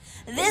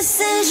This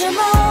is your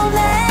moment.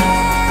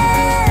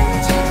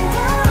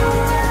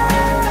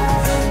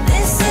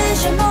 This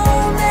is your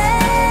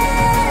moment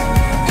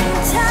in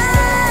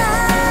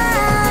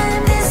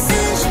time. This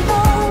is your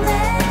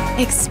moment.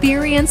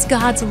 Experience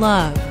God's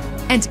love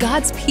and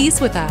God's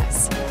peace with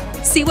us.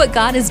 See what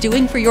God is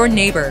doing for your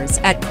neighbors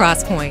at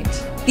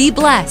Crosspoint. Be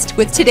blessed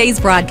with today's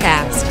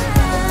broadcast.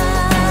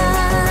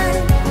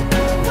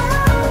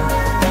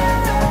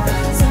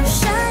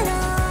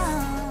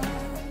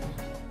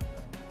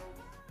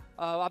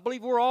 I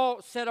believe we're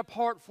all set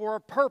apart for a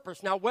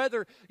purpose. Now,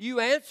 whether you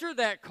answer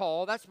that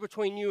call, that's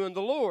between you and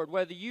the Lord,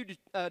 whether you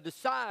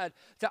decide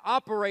to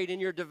operate in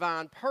your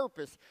divine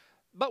purpose.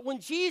 But when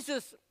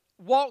Jesus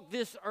walked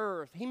this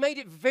earth, he made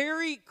it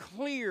very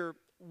clear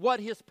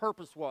what his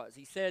purpose was.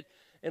 He said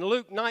in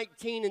Luke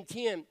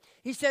 19:10,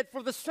 he said,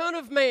 "For the Son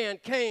of Man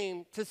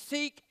came to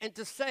seek and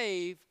to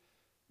save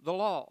the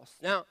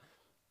lost." Now,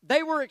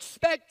 they were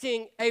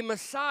expecting a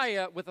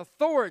Messiah with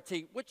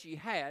authority, which he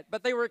had,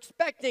 but they were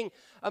expecting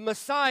a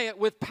Messiah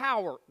with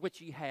power, which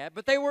he had,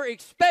 but they were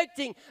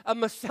expecting a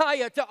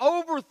Messiah to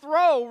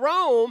overthrow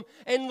Rome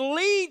and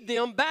lead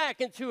them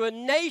back into a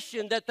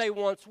nation that they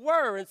once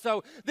were. And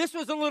so this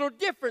was a little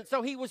different.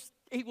 So he was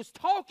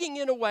talking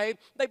in a way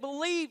they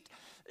believed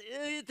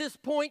at this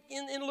point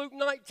in Luke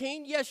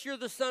 19, yes, you're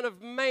the Son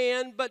of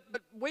Man, but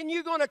when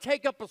you're going to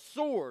take up a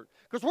sword,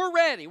 because we're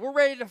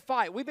ready to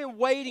fight. We've been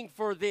waiting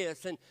for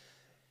this. And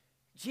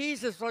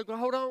Jesus was like, well,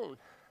 hold on.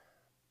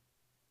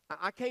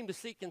 I came to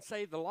seek and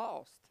save the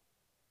lost.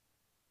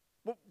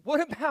 Well,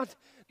 what about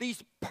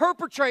these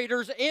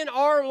perpetrators in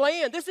our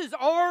land? This is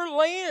our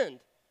land.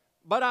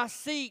 But I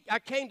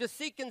came to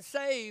seek and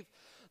save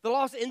the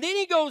lost. And then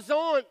he goes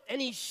on and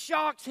he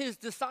shocks his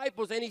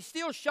disciples, and he's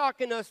still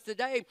shocking us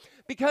today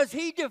because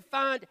he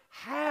defined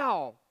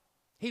how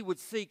he would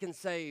seek and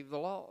save the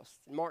lost.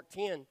 In Mark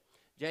 10,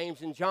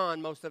 James and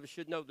John, most of us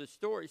should know this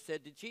story,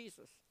 said to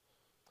Jesus,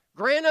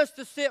 "Grant us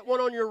to sit one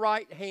on your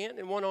right hand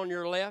and one on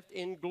your left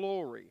in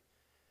glory."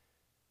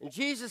 And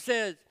Jesus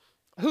says,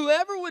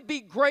 "Whoever would be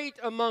great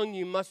among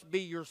you must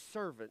be your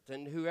servant,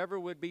 and whoever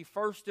would be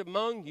first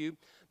among you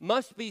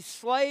must be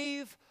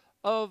slave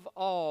of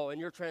all." And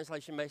your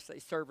translation may say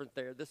servant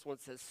there. This one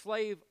says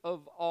slave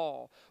of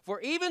all. "For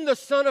even the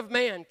Son of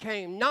Man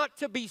came not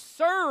to be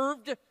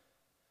served,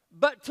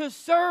 but to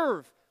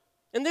serve."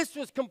 And this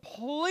was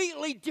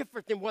completely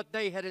different than what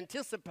they had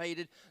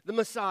anticipated the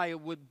Messiah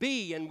would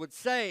be and would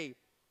say.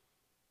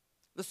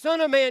 The Son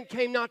of Man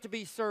came not to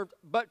be served,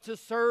 but to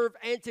serve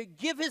and to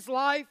give his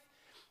life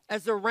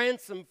as a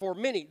ransom for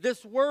many.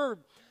 This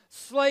word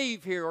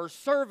slave here, or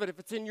servant, if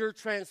it's in your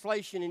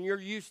translation and you're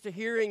used to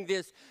hearing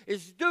this,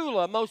 is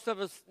doula. Most of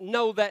us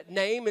know that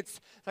name.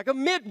 It's like a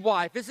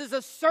midwife. This is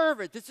a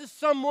servant. This is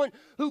someone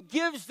who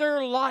gives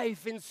their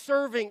life in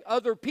serving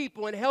other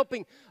people and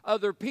helping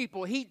other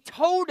people. He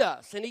told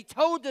us, and he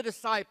told the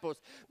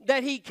disciples,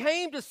 that he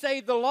came to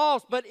save the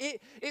lost, but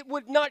it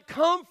would not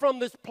come from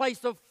this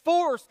place of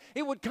force.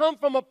 It would come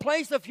from a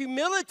place of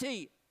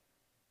humility.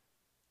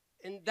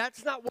 And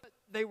that's not what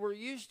they were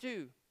used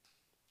to.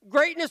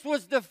 Greatness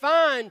was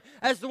defined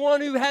as the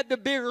one who had the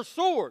bigger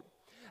sword,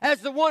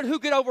 as the one who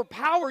could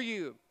overpower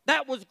you.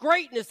 That was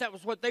greatness. That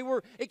was what they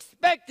were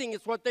expecting.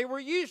 It's what they were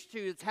used to.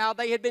 It's how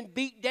they had been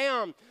beat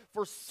down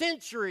for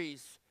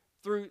centuries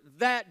through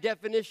that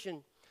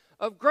definition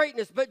of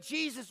greatness. But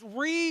Jesus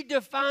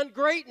redefined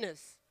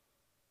greatness.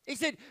 He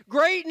said,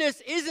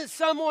 greatness isn't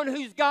someone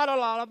who's got a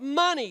lot of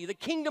money. The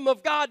kingdom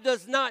of God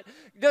does not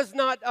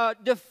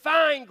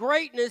define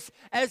greatness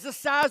as the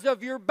size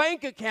of your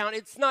bank account.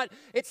 It's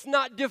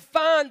not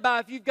defined by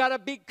if you've got a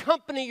big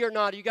company or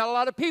not. You got a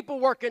lot of people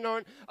working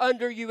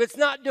under you. It's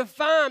not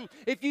defined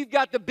if you've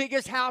got the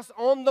biggest house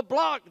on the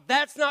block.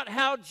 That's not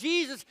how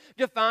Jesus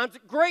defines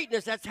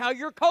greatness. That's how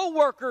your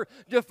coworker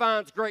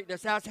defines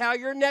greatness. That's how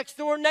your next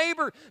door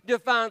neighbor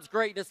defines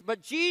greatness.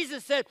 But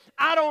Jesus said,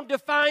 I don't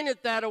define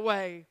it that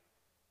way.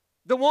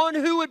 The one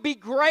who would be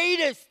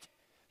greatest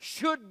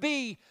should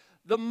be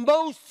the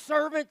most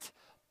servant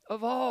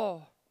of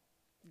all.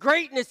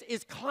 Greatness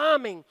is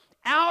climbing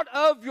out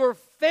of your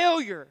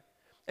failure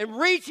and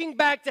reaching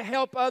back to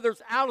help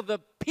others out of the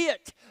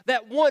pit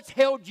that once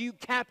held you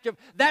captive.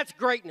 That's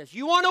greatness.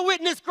 You want to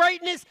witness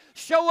greatness?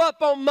 Show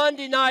up on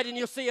Monday night and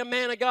you'll see a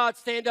man of God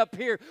stand up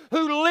here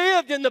who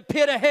lived in the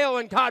pit of hell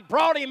and God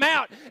brought him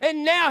out.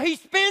 And now he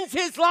spends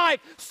his life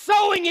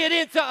sowing it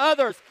into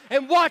others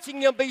and watching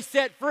them be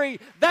set free.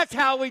 That's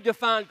how we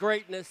define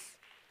greatness.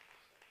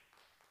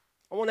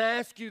 I want to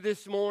ask you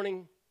this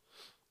morning,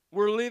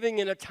 we're living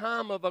in a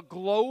time of a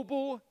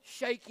global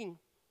shaking.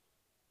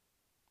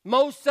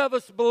 Most of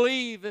us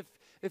believe,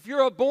 if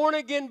you're a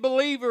born-again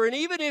believer, and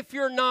even if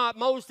you're not,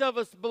 most of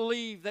us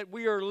believe that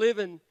we are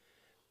living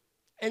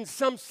in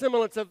some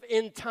semblance of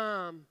end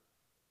time.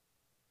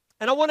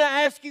 And I want to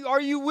ask you, are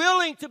you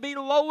willing to be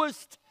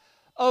lowest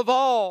of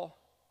all,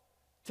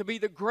 to be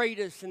the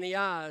greatest in the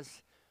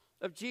eyes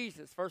of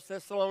Jesus? 1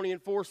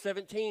 Thessalonians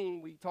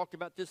 4:17, we talked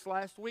about this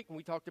last week, and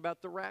we talked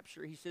about the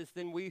rapture. He says,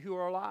 then we who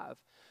are alive,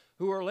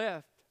 who are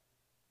left,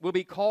 We'll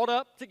be caught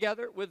up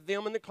together with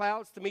them in the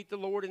clouds to meet the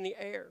Lord in the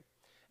air.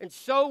 And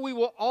so we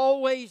will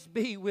always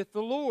be with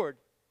the Lord.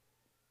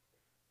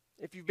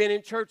 If you've been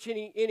in church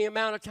any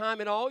amount of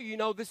time at all, you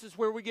know this is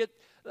where we get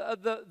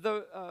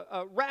the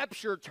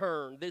rapture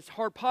term, this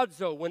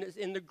harpazo, when it's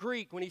in the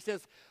Greek, when he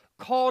says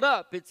caught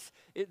up.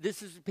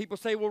 People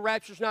say, well,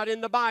 rapture's not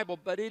in the Bible,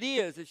 but it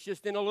is. It's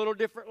just in a little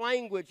different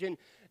language.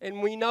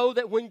 And we know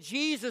that when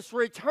Jesus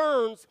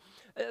returns,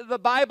 the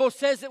Bible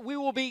says that we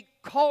will be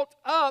caught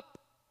up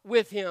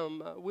with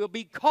him. We'll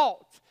be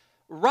caught.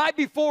 Right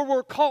before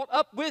we're caught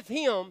up with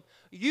him,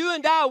 you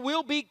and I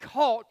will be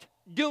caught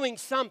doing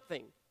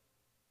something.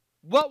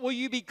 What will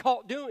you be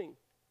caught doing?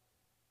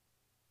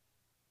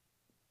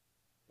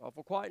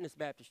 Awful quiet in this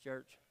Baptist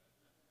church.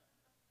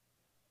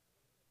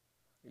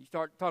 You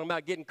start talking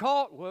about getting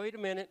caught. Wait a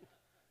minute.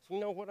 So you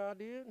know what I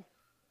did?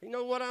 You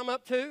know what I'm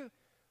up to?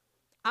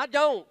 I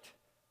don't.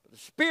 But the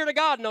Spirit of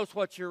God knows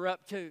what you're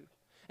up to.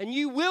 And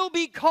you will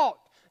be caught.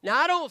 Now,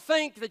 I don't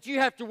think that you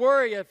have to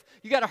worry if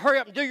you got to hurry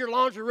up and do your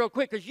laundry real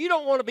quick, because you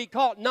don't want to be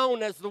caught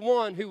known as the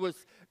one who was,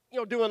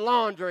 doing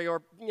laundry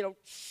or,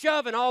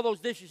 shoving all those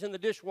dishes in the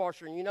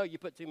dishwasher and you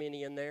put too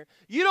many in there.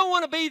 You don't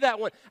want to be that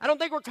one. I don't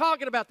think we're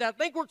talking about that. I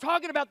think we're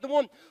talking about the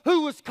one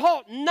who was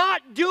caught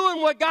not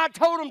doing what God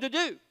told him to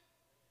do.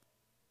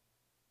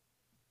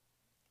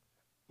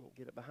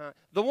 Get it behind.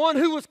 The one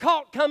who was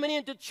caught coming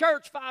into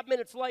church 5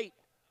 minutes late.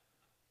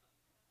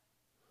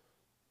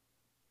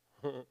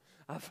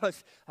 I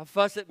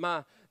fussed at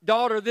my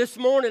daughter this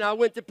morning. I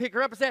went to pick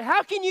her up and said,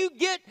 how can you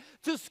get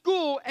to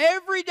school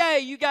every day?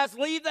 You guys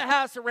leave the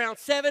house around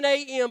 7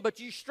 a.m., but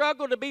you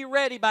struggle to be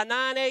ready by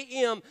 9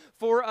 a.m.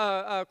 for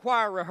a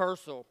choir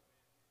rehearsal.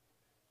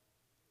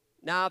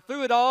 Now, I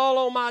threw it all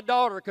on my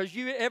daughter, because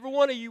every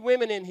one of you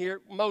women in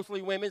here,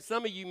 mostly women,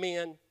 some of you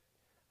men,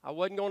 I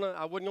wasn't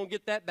gonna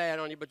get that bad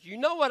on you, but you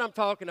know what I'm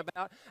talking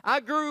about. I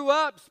grew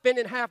up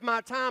spending half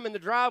my time in the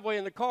driveway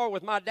in the car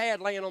with my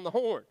dad laying on the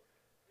horn.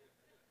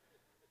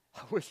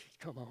 I wish he'd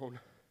come on.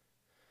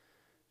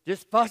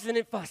 Just fussing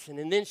and fussing.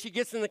 And then she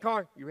gets in the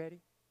car. You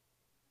ready?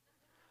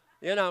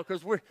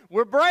 Because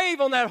we're brave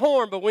on that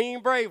horn, but we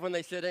ain't brave when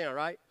they sit down,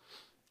 right?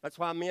 That's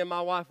why me and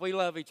my wife, we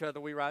love each other.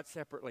 We ride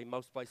separately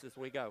most places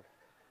we go.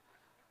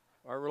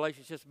 Our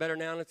relationship's better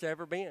now than it's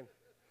ever been.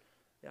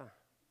 Yeah.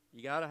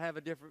 You got to have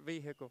a different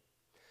vehicle.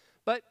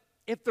 But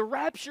if the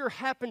rapture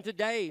happened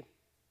today,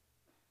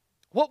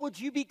 what would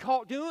you be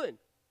caught doing?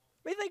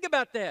 I mean, think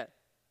about that.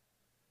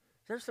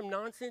 Is there some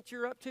nonsense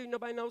you're up to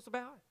nobody knows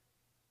about?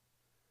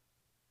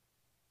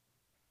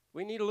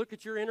 We need to look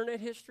at your internet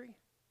history.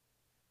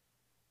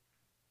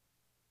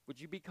 Would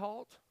you be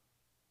caught?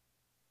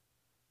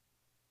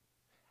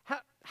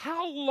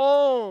 How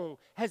long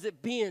has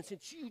it been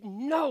since you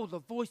know the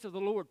voice of the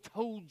Lord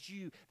told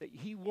you that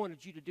he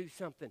wanted you to do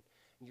something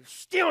and you're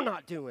still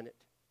not doing it?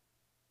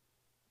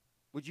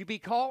 Would you be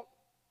caught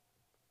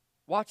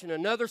watching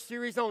another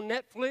series on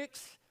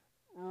Netflix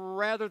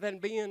rather than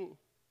being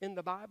in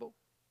the Bible?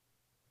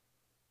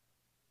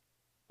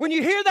 When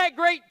you hear that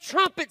great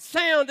trumpet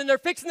sound and they're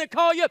fixing to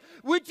call you up,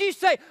 would you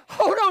say,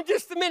 hold on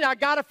just a minute, I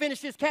got to finish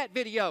this cat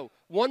video.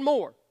 One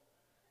more.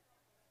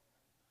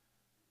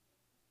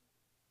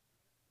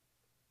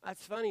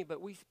 That's funny, but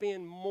we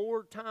spend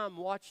more time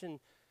watching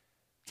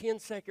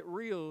 10-second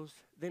reels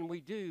than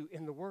we do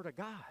in the Word of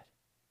God.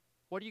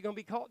 What are you going to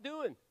be caught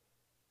doing?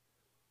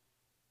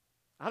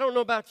 I don't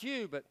know about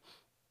you, but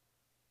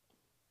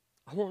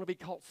I want to be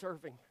caught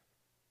serving.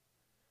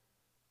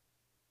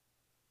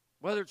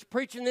 Whether it's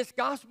preaching this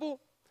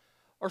gospel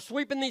or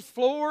sweeping these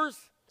floors,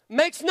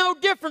 makes no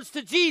difference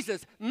to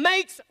Jesus.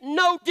 Makes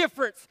no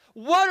difference.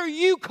 What are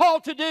you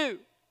called to do?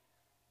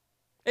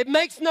 It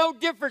makes no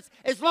difference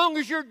as long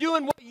as you're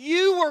doing what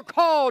you were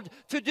called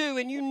to do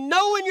and you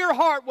know in your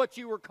heart what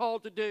you were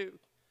called to do.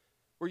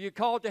 Were you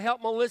called to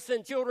help Melissa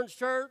in children's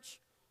church?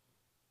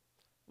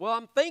 Well,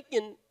 I'm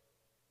thinking,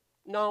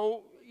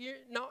 no,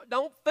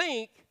 don't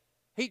think.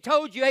 He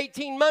told you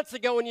 18 months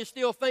ago and you're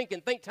still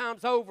thinking. Think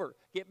time's over.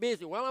 Get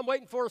busy. Well, I'm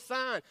waiting for a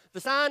sign.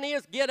 The sign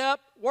is get up,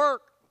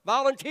 work,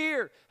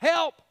 volunteer,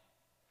 help.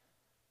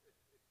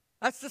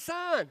 That's the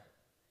sign.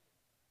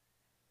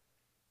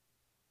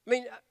 I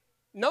mean,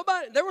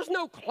 there was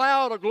no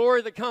cloud of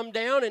glory that come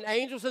down and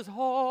angel says,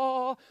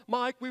 oh,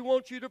 Mike, we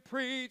want you to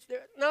preach.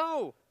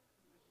 No.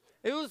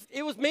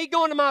 It was me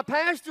going to my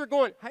pastor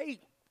going, hey,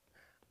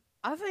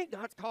 I think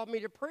God's called me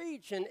to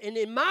preach. And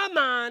in my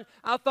mind,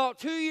 I thought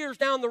 2 years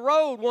down the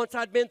road, once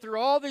I'd been through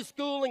all this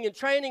schooling and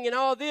training and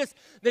all this,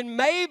 then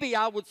maybe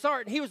I would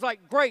start. And he was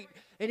like, great.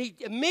 And he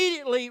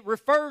immediately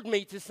referred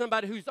me to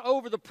somebody who's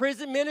over the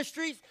prison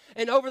ministries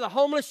and over the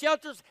homeless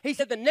shelters. He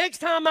said, the next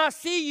time I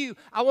see you,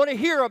 I want to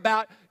hear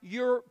about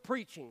your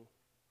preaching.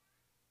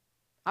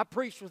 I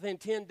preached within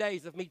 10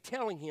 days of me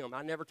telling him.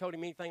 I never told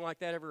him anything like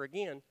that ever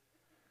again.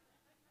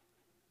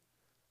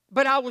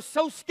 But I was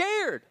so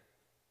scared.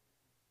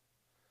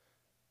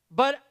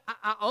 But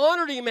I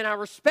honored him and I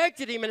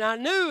respected him, and I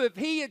knew if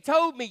he had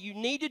told me, you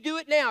need to do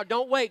it now,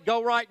 don't wait,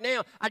 go right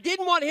now. I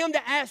didn't want him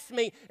to ask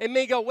me and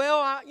me go, well,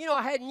 I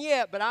hadn't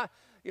yet, but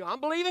I'm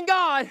believing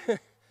God.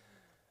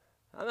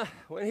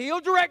 When He'll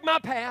direct my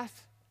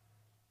path.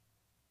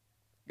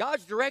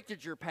 God's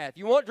directed your path.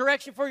 You want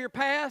direction for your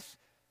path?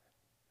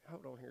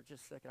 Hold on here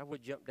just a second. I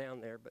would jump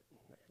down there, but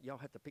y'all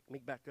have to pick me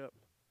back up.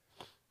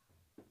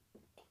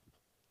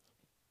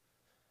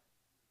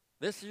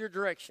 This is your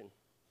direction.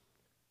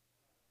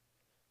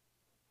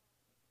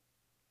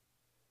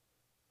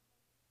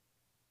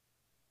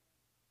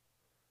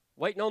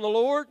 Waiting on the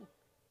Lord,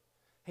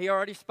 He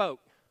already spoke.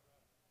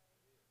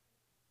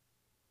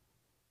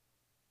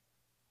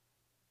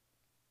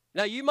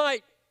 Now you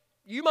might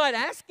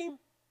ask Him,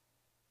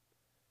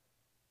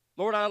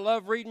 Lord, I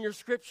love reading your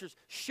scriptures.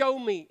 Show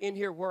me in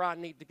here where I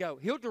need to go.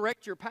 He'll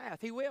direct your path.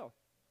 He will.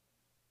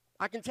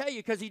 I can tell you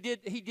because he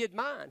did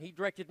mine. He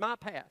directed my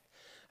path.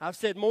 I've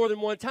said more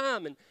than one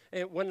time,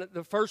 and when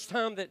the first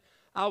time that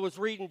I was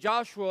reading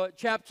Joshua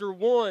chapter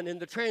 1 and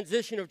the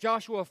transition of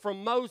Joshua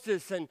from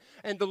Moses and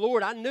the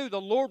Lord, I knew the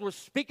Lord was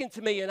speaking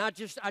to me, and I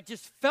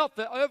just felt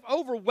the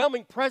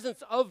overwhelming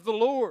presence of the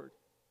Lord.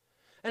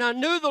 And I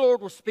knew the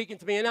Lord was speaking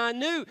to me, and I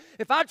knew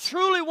if I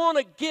truly want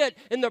to get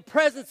in the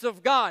presence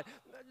of God,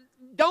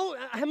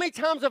 how many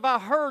times have I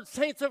heard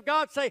saints of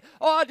God say,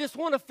 oh, I just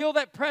want to feel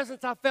that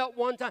presence I felt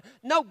one time.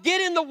 No,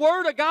 get in the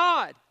Word of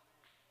God.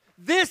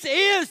 This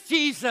is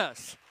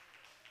Jesus.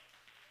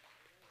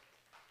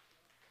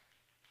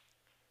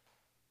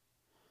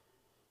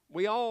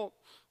 We all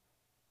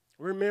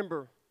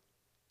remember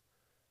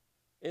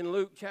in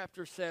Luke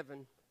chapter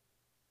 7,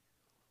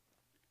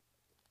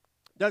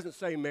 doesn't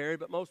say Mary,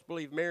 but most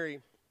believe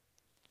Mary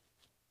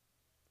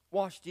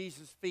washed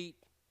Jesus' feet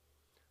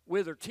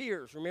with her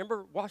tears.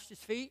 Remember? Washed His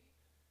feet.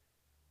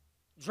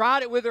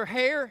 Dried it with her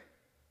hair.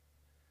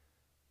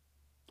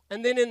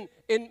 And then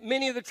in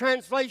many of the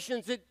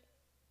translations,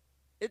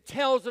 it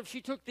tells of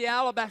she took the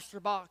alabaster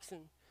box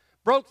and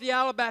broke the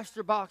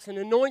alabaster box and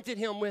anointed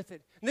Him with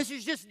it. And this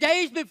is just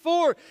days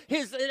before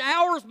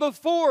hours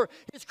before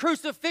His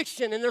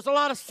crucifixion. And there's a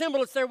lot of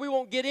semblance there we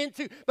won't get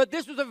into. But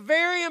this was a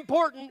very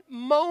important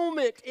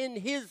moment in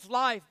His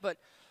life. But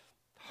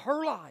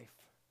her life,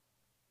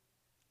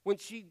 when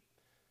she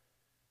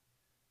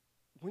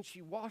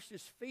washed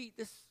His feet,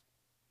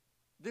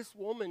 this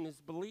woman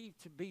is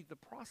believed to be the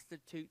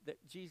prostitute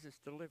that Jesus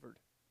delivered.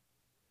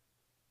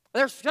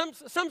 There's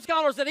some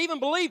scholars that even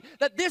believe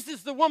that this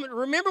is the woman.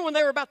 Remember when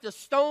they were about to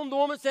stone the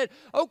woman, said,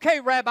 okay,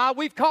 Rabbi,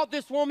 we've caught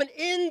this woman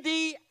in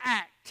the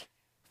act.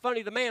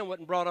 Funny the man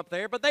wasn't brought up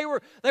there, but they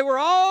were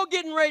all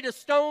getting ready to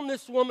stone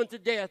this woman to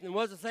death. And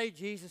what does it say?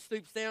 Jesus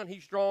stoops down,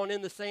 He's drawing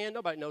in the sand.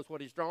 Nobody knows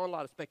what He's drawing, a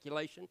lot of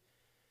speculation.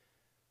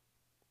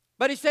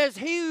 But He says,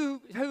 he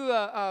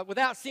who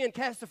without sin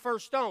cast the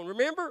first stone.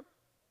 Remember?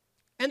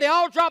 And they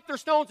all dropped their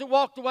stones and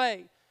walked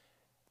away.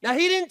 Now,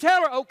 He didn't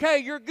tell her, okay,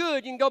 you're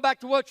good, you can go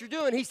back to what you're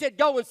doing. He said,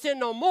 go and sin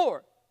no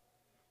more.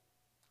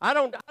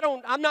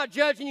 I'm not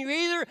judging you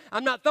either.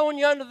 I'm not throwing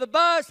you under the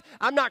bus.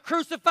 I'm not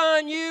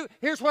crucifying you.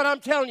 Here's what I'm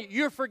telling you.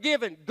 You're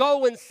forgiven.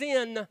 Go and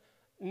sin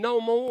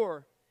no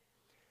more.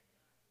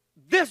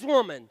 This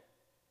woman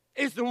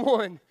is the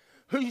one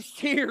whose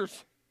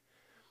tears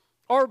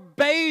are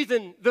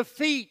bathing the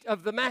feet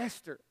of the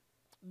Master.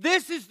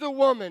 This is the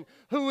woman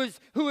who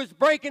is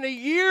breaking a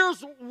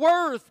year's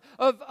worth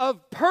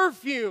of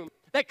perfume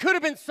that could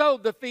have been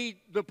sold to feed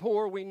the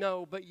poor, we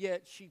know, but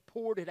yet she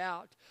poured it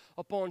out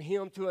upon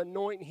Him to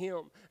anoint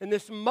Him. And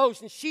this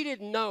motion, she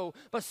didn't know,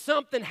 but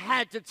something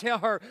had to tell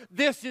her,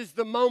 this is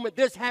the moment.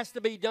 This has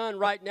to be done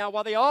right now.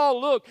 While they all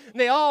looked, and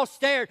they all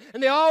stared,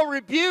 and they all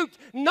rebuked.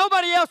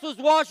 Nobody else was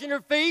washing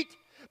her feet,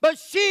 but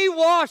she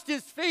washed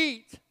His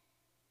feet.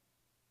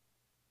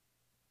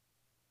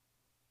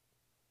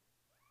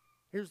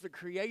 Here's the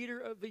Creator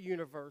of the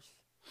universe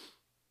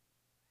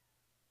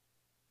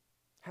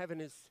having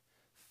His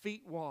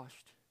feet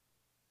washed,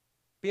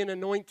 being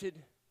anointed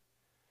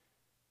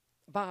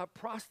by a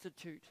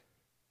prostitute,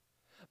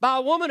 by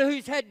a woman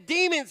who's had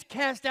demons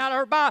cast out of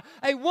her, by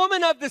a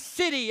woman of the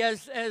city,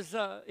 as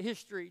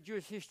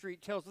Jewish history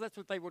tells us. That's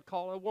what they would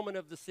call a woman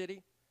of the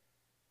city.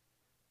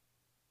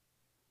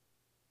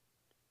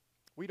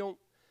 We don't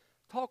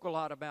talk a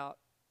lot about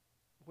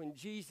when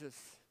Jesus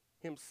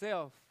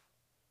Himself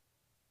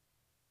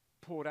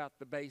pulled out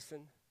the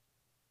basin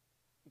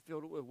and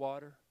filled it with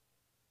water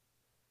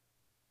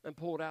and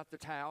pulled out the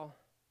towel.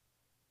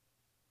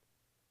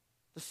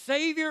 The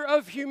Savior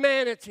of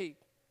humanity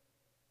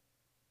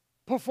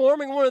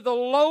performing one of the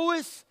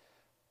lowest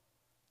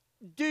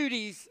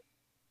duties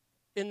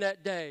in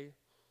that day.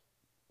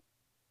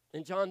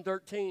 In John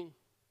 13, it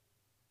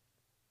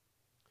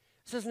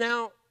says,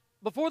 now,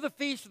 before the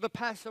feast of the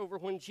Passover,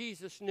 when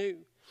Jesus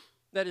knew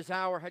that His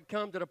hour had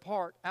come to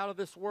depart out of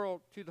this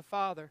world to the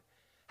Father,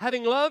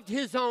 having loved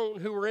His own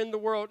who were in the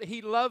world,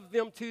 He loved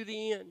them to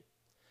the end.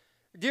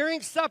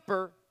 During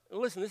supper,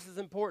 listen, this is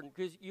important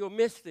because you'll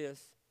miss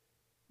this,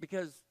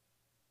 because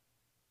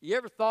you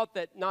ever thought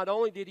that not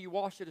only did He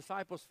wash the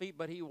disciples' feet,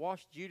 but He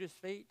washed Judas'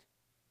 feet?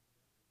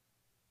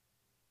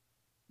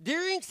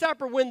 During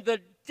supper, when the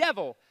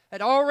devil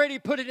had already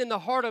put it in the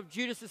heart of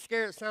Judas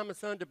Iscariot, Simon's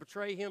son, to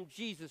betray him,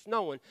 Jesus,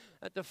 knowing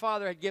that the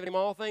Father had given him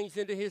all things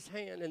into his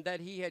hand and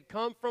that he had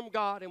come from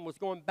God and was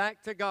going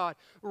back to God,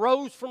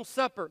 rose from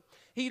supper.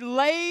 He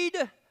laid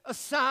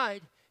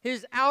aside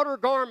his outer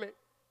garment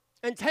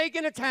and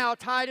taking a towel,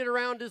 tied it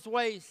around his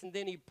waist, and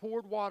then he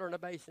poured water in a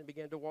basin and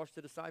began to wash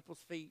the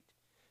disciples' feet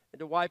and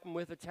to wipe them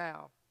with a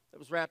towel that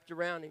was wrapped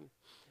around him.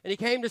 And he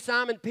came to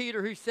Simon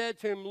Peter, who said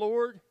to him,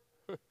 Lord,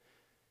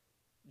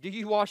 do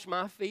you wash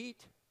my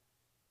feet?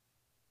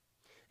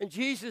 And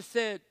Jesus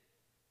said,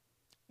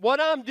 what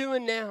I'm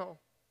doing now,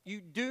 you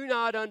do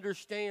not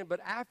understand, but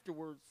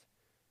afterwards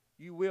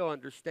you will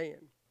understand.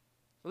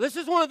 So this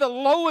is one of the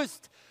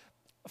lowest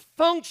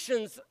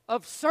functions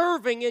of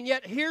serving, and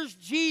yet here's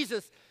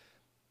Jesus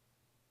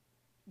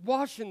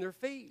washing their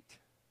feet.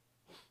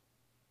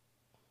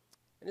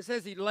 And it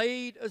says he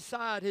laid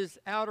aside his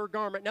outer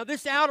garment. Now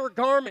this outer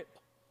garment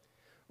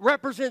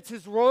represents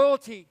his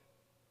royalty,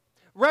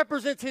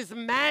 represents his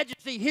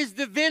majesty, his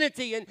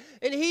divinity, and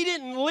he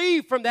didn't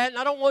leave from that, and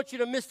I don't want you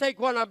to mistake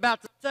what I'm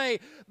about to say,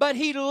 but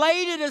he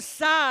laid it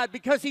aside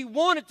because he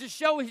wanted to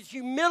show his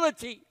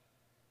humility.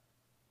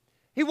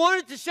 He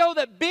wanted to show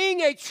that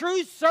being a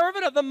true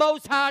servant of the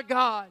Most High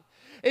God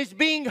is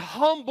being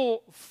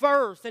humble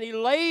first, and he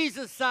lays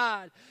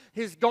aside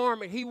his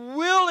garment. He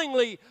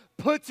willingly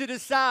puts it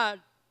aside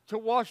to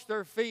wash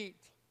their feet.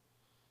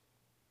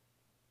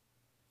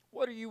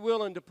 What are you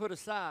willing to put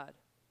aside?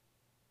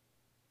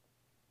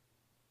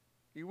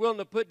 Are you willing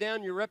to put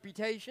down your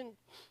reputation?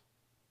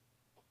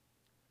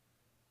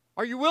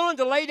 Are you willing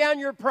to lay down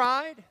your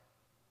pride?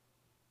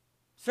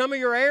 Some of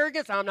your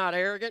arrogance? I'm not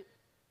arrogant.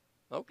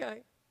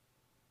 Okay.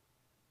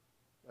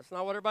 That's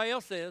not what everybody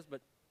else says,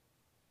 but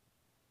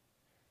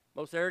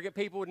most arrogant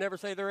people would never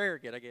say they're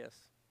arrogant, I guess.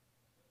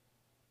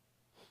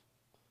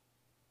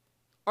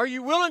 Are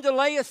you willing to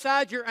lay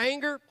aside your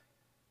anger?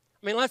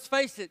 I mean, let's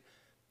face it,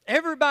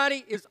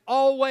 everybody is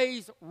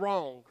always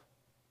wrong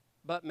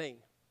but me.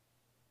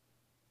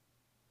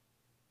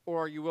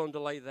 Or are you willing to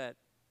lay that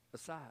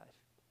aside?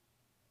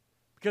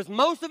 Because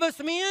most of us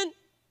men,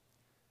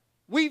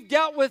 we've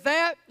dealt with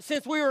that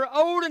since we were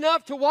old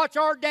enough to watch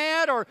our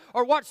dad or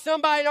watch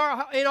somebody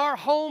in our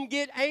home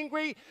get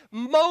angry.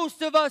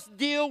 Most of us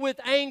deal with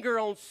anger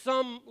on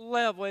some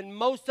level, and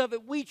most of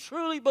it we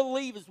truly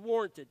believe is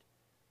warranted.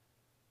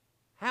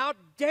 How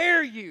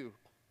dare you?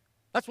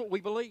 That's what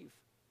we believe.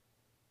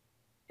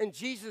 And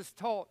Jesus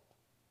taught,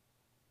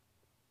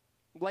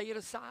 lay it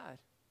aside.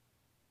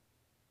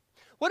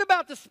 What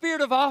about the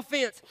spirit of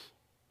offense?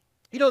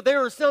 You know,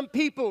 there are some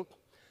people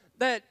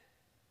that,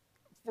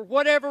 for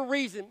whatever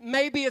reason,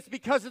 maybe it's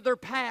because of their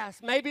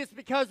past, maybe it's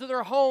because of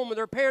their home or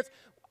their parents,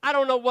 I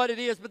don't know what it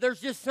is, but there's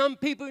just some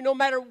people who no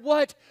matter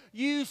what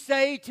you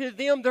say to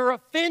them, they're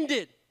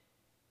offended.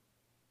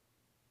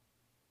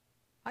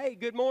 Hey,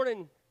 good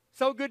morning.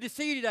 So good to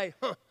see you today.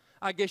 Huh,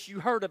 I guess you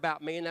heard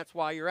about me and that's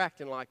why you're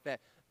acting like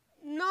that.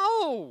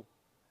 No,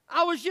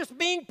 I was just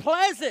being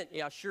pleasant.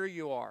 Yeah, sure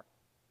you are.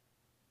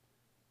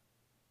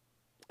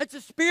 It's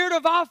a spirit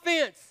of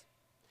offense.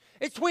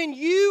 It's when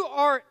you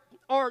are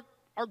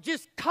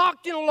just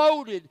cocked and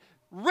loaded,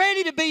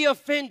 ready to be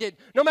offended,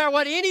 no matter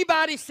what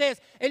anybody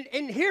says.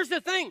 And here's the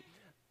thing.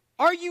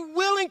 Are you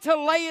willing to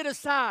lay it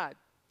aside?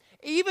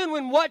 Even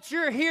when what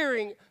you're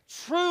hearing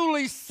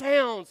truly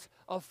sounds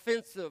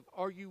offensive,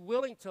 are you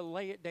willing to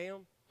lay it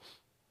down?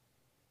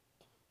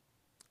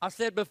 I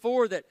said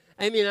before that,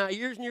 Amy and I,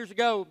 years and years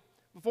ago,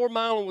 before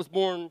Mylon was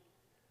born,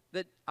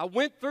 that I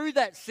went through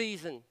that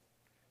season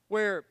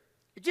where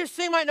it just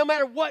seemed like no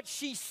matter what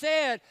she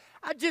said,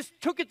 I just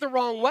took it the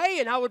wrong way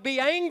and I would be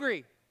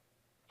angry.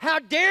 How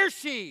dare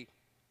she?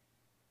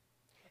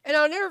 And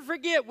I'll never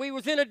forget, we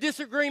was in a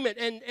disagreement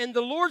and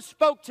the Lord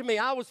spoke to me.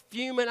 I was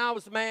fuming, I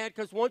was mad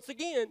because once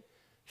again,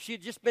 she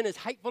had just been as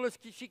hateful as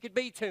she could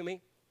be to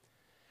me.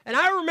 And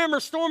I remember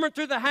storming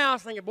through the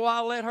house thinking, boy,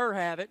 I'll let her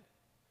have it.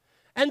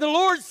 And the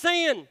Lord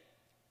saying,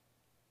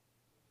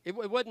 it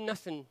wasn't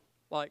nothing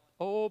like,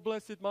 oh,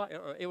 blessed my,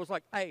 it was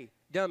like, hey,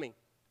 dummy,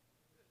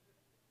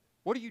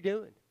 what are you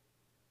doing?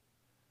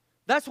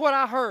 That's what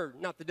I heard,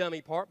 not the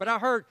dummy part, but I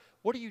heard,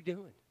 what are you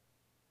doing?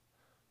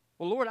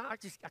 Well, Lord, I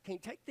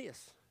can't take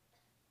this.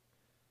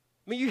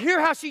 I mean, you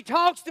hear how she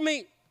talks to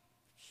me.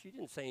 She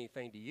didn't say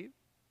anything to you.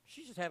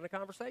 She's just having a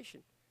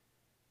conversation.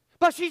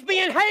 But she's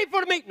being hateful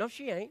to me. No,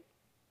 she ain't.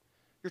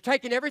 You're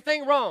taking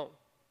everything wrong.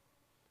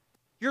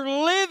 You're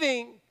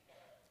living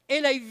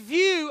in a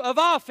view of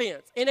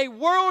offense, in a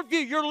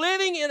worldview. You're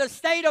living in a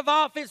state of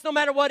offense. No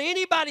matter what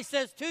anybody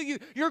says to you,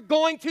 you're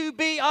going to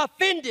be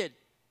offended.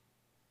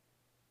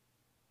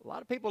 A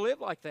lot of people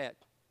live like that.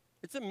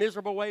 It's a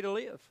miserable way to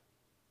live.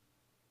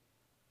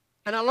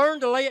 And I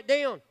learned to lay it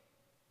down.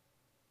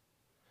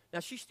 Now,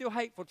 she's still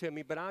hateful to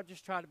me, but I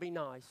just try to be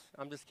nice.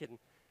 I'm just kidding.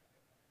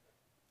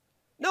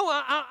 No,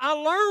 I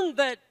learned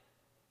that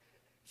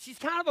she's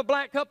kind of a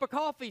black cup of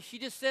coffee. She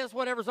just says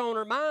whatever's on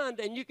her mind,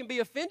 and you can be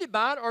offended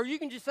by it, or you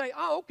can just say,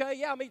 oh, okay,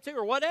 yeah, me too,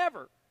 or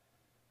whatever.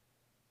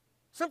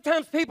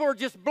 Sometimes people are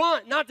just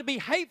blunt, not to be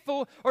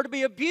hateful or to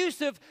be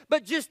abusive,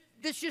 but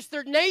it's just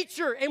their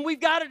nature. And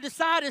we've got to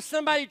decide, is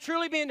somebody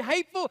truly being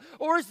hateful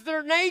or is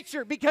their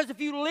nature? Because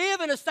if you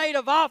live in a state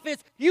of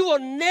offense, you will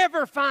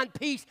never find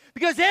peace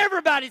because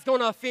everybody's going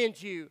to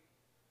offend you.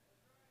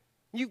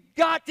 You've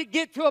got to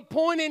get to a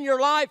point in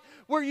your life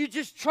where you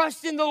just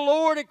trust in the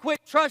Lord and quit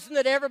trusting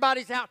that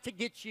everybody's out to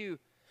get you.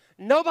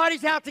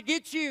 Nobody's out to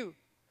get you.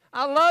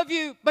 I love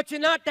you, but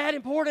you're not that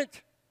important.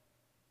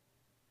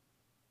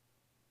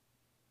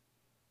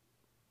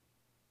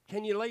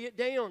 Can you lay it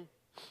down?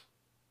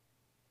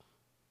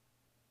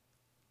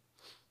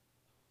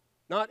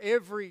 Not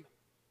every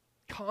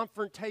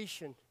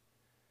confrontation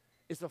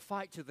is a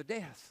fight to the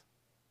death.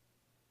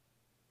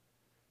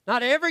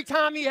 Not every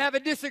time you have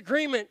a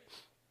disagreement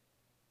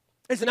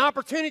is an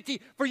opportunity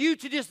for you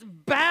to just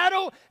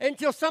battle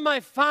until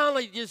somebody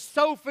finally just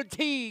so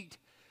fatigued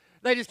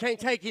they just can't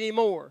take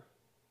anymore.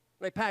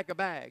 They pack a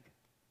bag.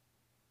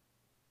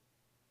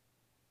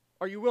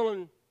 Are you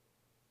willing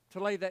to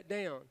lay that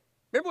down?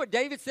 Remember what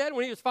David said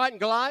when he was fighting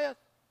Goliath?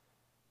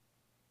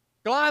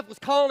 Goliath was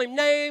calling him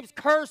names,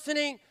 cursing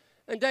him,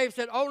 and David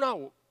said, oh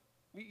no,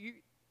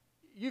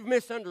 you've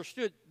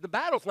misunderstood. The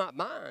battle's not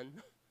mine.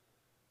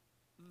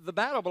 The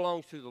battle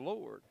belongs to the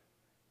Lord.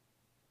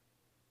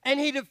 And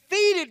he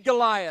defeated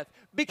Goliath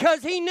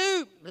because he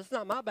knew, this is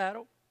not my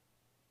battle.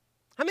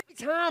 How many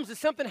times has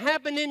something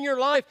happened in your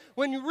life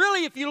when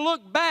really, if you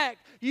look back,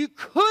 you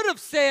could have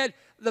said,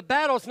 the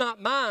battle's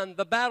not mine,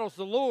 the battle's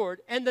the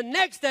Lord. And the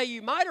next day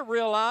you might have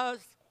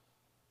realized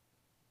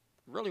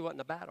it really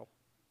wasn't a battle.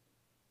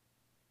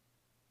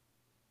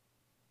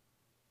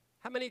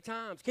 How many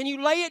times? Can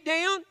you lay it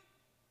down?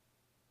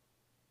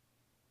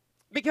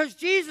 Because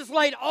Jesus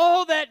laid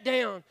all that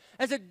down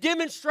as a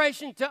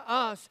demonstration to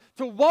us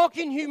to walk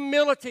in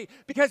humility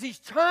because he's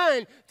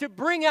trying to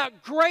bring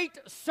out great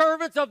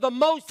servants of the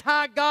Most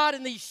High God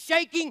in these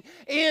shaking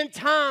end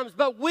times.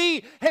 But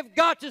we have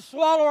got to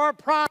swallow our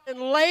pride and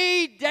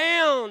lay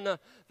down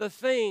the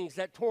things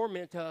that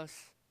torment us.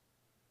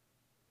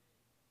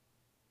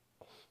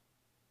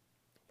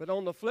 But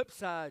on the flip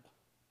side,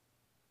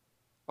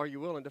 are you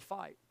willing to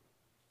fight?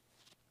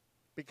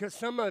 Because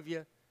some of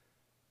you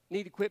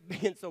need to quit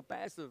being so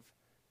passive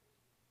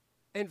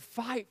and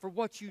fight for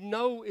what you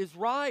know is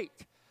right.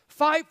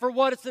 Fight for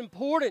what is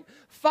important.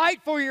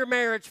 Fight for your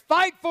marriage.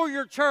 Fight for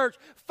your church.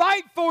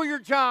 Fight for your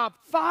job.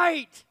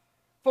 Fight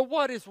for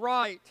what is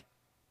right.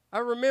 I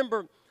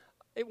remember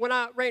when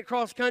I ran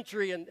cross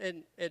country,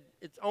 and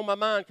it's on my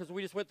mind because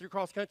we just went through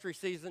cross country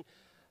season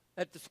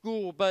at the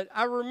school, but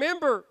I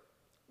remember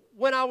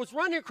when I was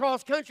running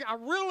cross country, I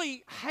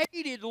really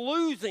hated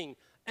losing,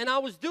 and I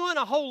was doing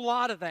a whole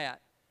lot of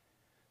that.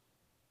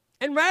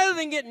 And rather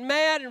than getting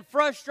mad and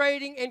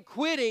frustrating and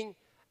quitting,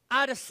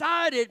 I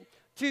decided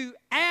to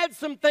add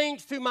some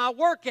things to my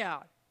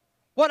workout.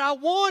 What I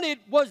wanted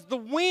was the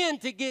win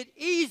to get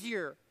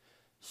easier.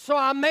 So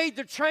I made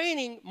the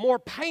training more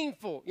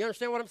painful. You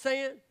understand what I'm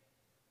saying?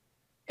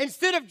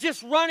 Instead of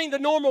just running the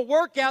normal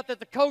workout that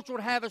the coach would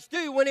have us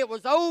do, when it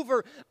was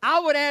over, I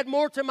would add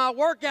more to my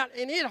workout,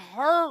 and it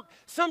hurt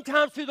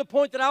sometimes to the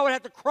point that I would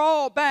have to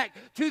crawl back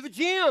to the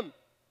gym.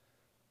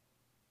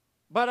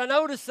 But I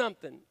noticed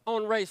something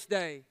on race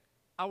day.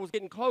 I was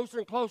getting closer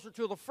and closer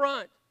to the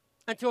front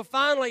until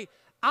finally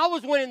I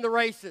was winning the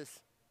races.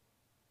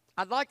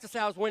 I'd like to say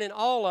I was winning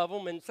all of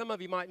them, and some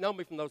of you might know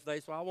me from those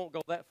days, so I won't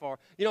go that far.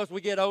 You know, as we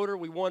get older,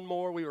 we won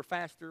more, we were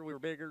faster, we were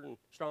bigger and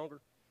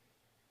stronger.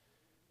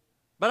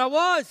 But I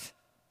was.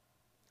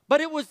 But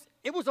it was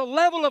a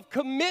level of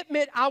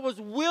commitment I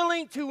was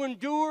willing to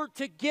endure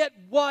to get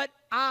what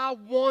I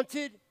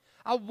wanted.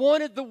 I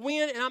wanted the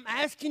win, and I'm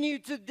asking you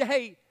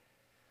today,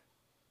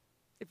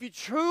 if you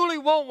truly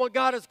want what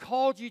God has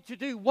called you to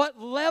do,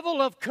 what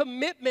level of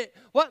commitment,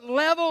 what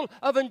level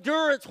of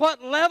endurance,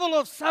 what level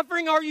of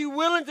suffering are you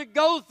willing to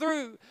go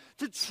through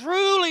to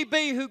truly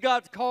be who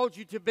God's called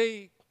you to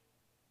be?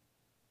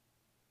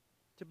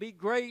 To be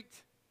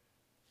great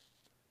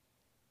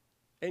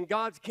in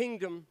God's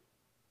kingdom,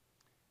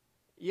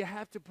 you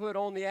have to put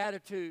on the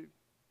attitude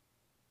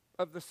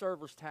of the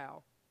server's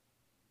towel.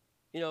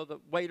 You know, the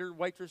waiter,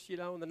 waitress, you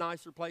know, in the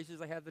nicer places,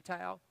 they have the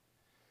towel.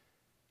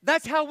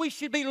 That's how we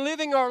should be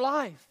living our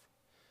life.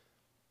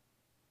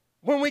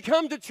 When we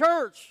come to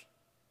church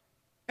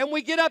and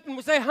we get up and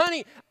we say,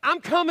 honey, I'm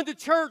coming to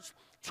church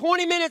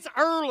 20 minutes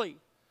early.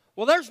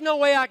 Well, there's no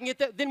way I can get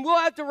that. Then we'll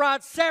have to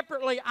ride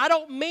separately. I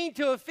don't mean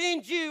to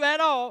offend you at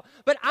all,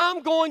 but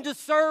I'm going to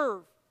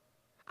serve.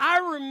 I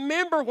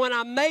remember when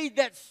I made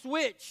that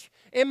switch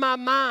in my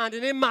mind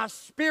and in my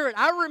spirit.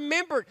 I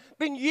remember it's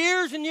been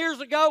years and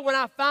years ago when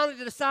I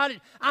finally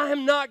decided I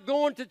am not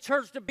going to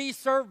church to be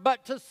served,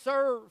 but to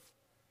serve.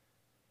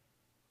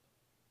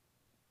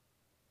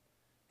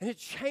 And it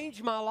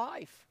changed my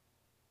life.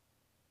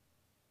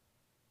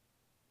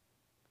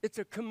 It's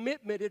a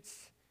commitment.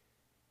 It's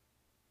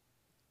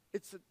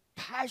a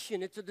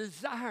passion. It's a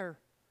desire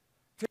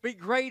to be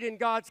great in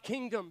God's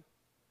kingdom.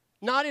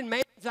 Not in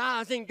man's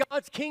eyes, in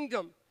God's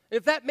kingdom.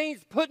 If that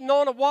means putting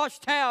on a wash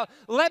towel,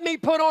 let me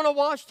put on a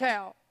wash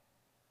towel.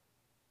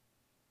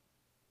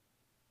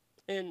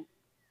 in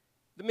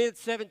the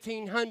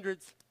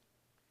mid-1700s,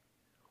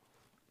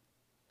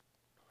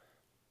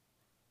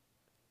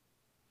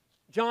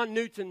 John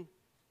Newton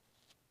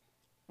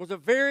was a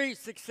very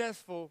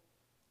successful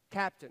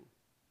captain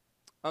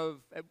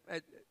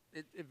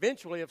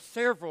eventually of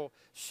several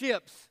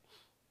ships.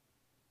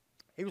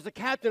 He was the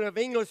captain of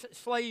English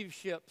slave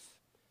ships.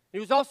 He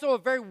was also a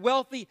very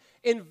wealthy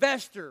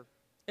investor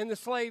in the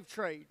slave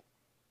trade.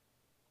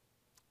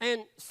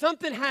 And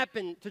something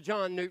happened to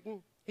John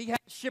Newton. He had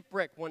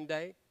shipwrecked one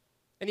day,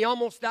 and he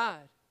almost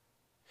died.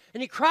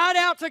 And he cried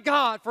out to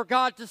God for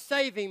God to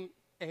save him,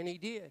 and he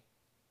did.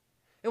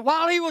 And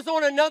while he was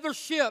on another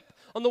ship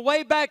on the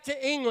way back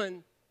to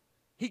England,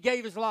 he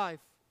gave his life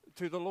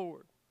to the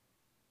Lord.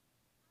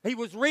 He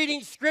was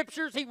reading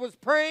scriptures, he was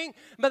praying.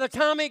 By the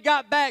time he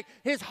got back,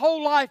 his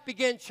whole life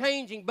began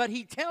changing. But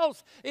he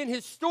tells in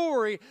his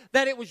story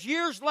that it was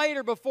years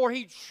later before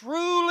he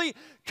truly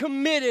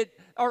committed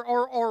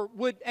or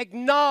would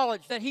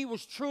acknowledge that he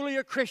was truly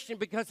a Christian,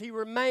 because he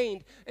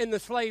remained in the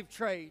slave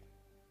trade.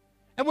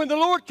 And when the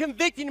Lord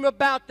convicted him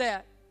about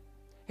that,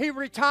 he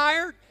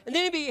retired, and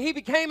then he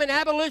became an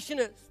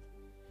abolitionist.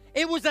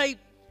 It was a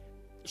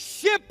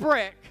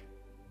shipwreck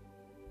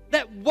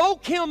that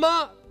woke him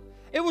up.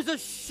 It was a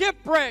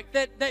shipwreck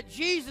that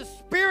Jesus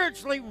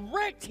spiritually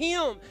wrecked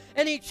him,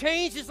 and he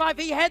changed his life.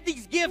 He had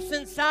these gifts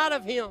inside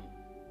of him.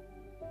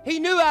 He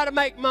knew how to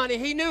make money.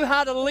 He knew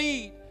how to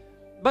lead,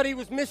 but he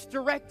was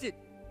misdirected.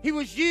 He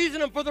was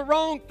using them for the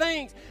wrong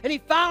things, and he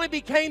finally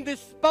became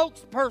this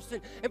spokesperson.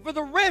 And for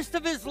the rest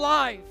of his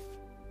life,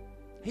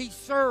 he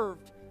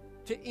served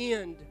to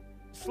end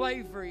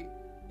slavery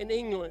in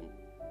England.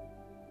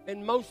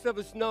 And most of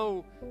us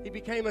know he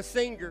became a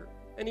singer,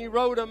 and he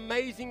wrote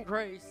Amazing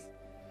Grace.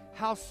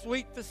 How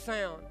sweet the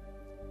sound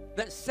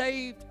that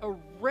saved a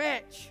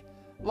wretch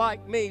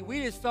like me.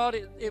 We just thought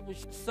it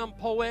was some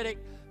poetic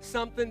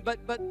something, but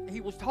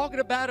he was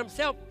talking about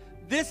himself.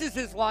 This is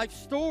his life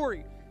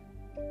story.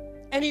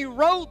 And he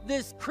wrote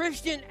this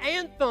Christian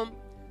anthem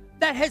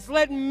that has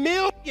led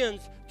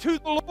millions to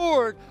the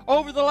Lord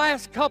over the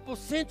last couple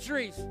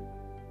centuries,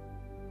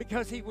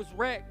 because he was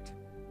wrecked.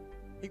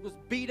 He was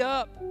beat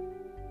up,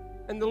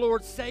 and the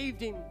Lord saved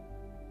him.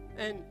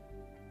 And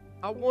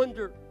I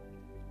wonder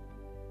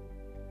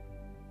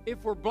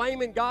if we're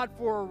blaming God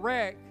for a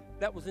wreck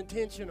that was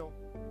intentional.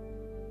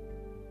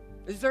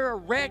 Is there a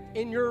wreck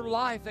in your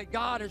life that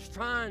God is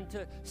trying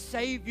to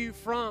save you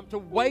from, to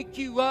wake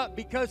you up,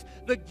 because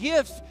the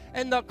gifts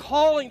and the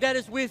calling that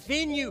is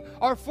within you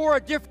are for a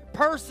different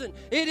person,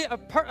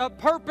 a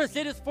purpose?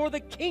 It is for the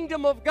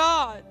kingdom of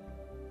God.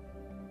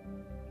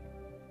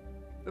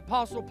 The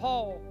Apostle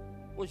Paul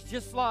was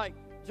just like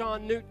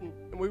John Newton,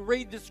 and we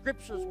read the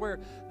scriptures where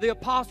the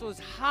apostle is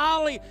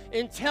highly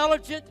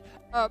intelligent,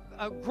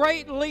 a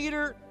great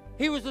leader.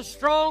 He was a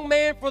strong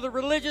man for the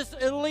religious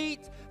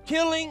elite,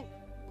 killing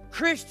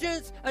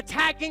Christians,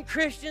 attacking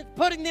Christians,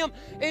 putting them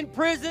in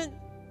prison.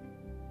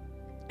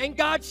 And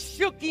God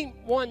shook him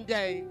one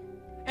day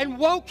and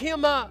woke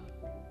him up,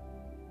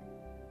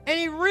 and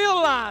he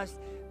realized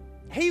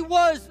he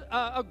was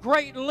a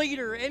great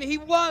leader, and he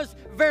was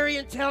very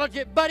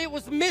intelligent, but it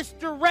was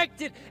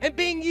misdirected and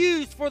being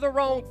used for the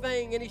wrong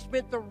thing. And he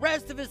spent the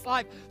rest of his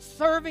life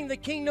serving the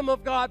kingdom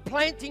of God,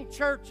 planting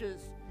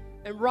churches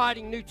and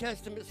writing New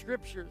Testament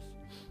scriptures.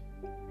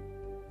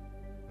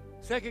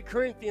 2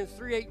 Corinthians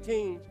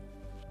 3:18,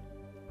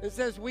 it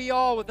says, we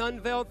all with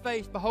unveiled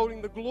face,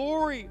 beholding the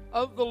glory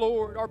of the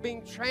Lord, are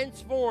being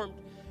transformed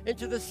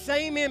into the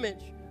same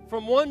image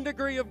from one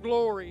degree of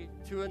glory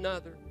to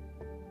another.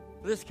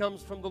 This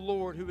comes from the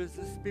Lord, who is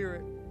the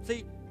Spirit.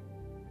 See,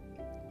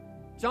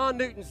 John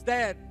Newton's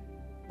dad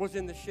was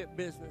in the ship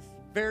business,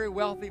 very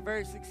wealthy,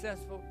 very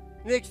successful,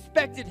 and they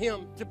expected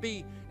him to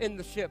be in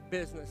the ship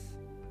business.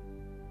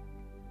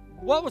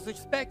 What was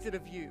expected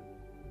of you?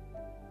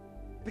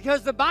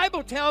 Because the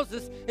Bible tells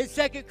us in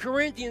 2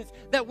 Corinthians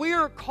that we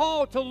are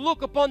called to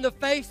look upon the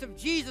face of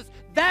Jesus.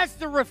 That's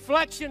the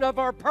reflection of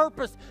our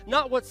purpose,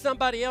 not what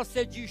somebody else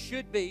said you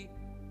should be.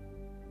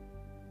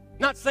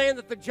 Not saying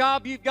that the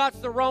job you've got's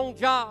the wrong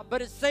job,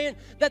 but it's saying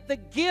that the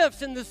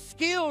gifts and the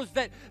skills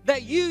that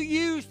you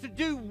use to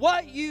do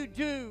what you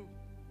do,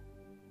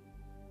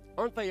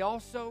 aren't they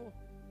also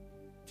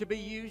to be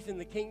used in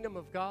the kingdom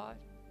of God?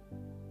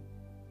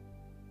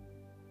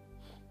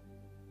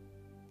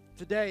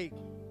 Today,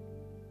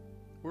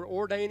 we're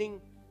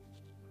ordaining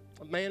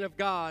a man of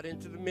God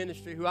into the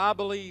ministry who I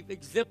believe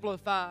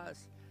exemplifies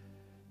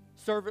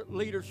servant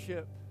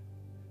leadership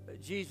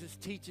that Jesus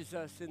teaches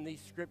us in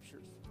these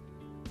scriptures.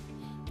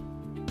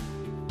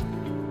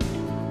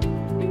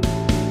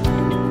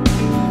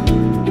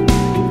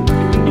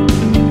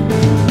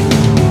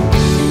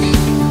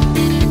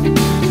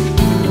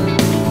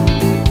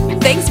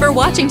 Thanks for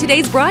watching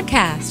today's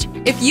broadcast.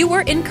 If you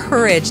were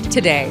encouraged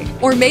today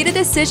or made a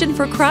decision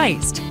for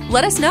Christ,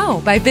 let us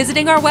know by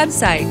visiting our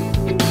website,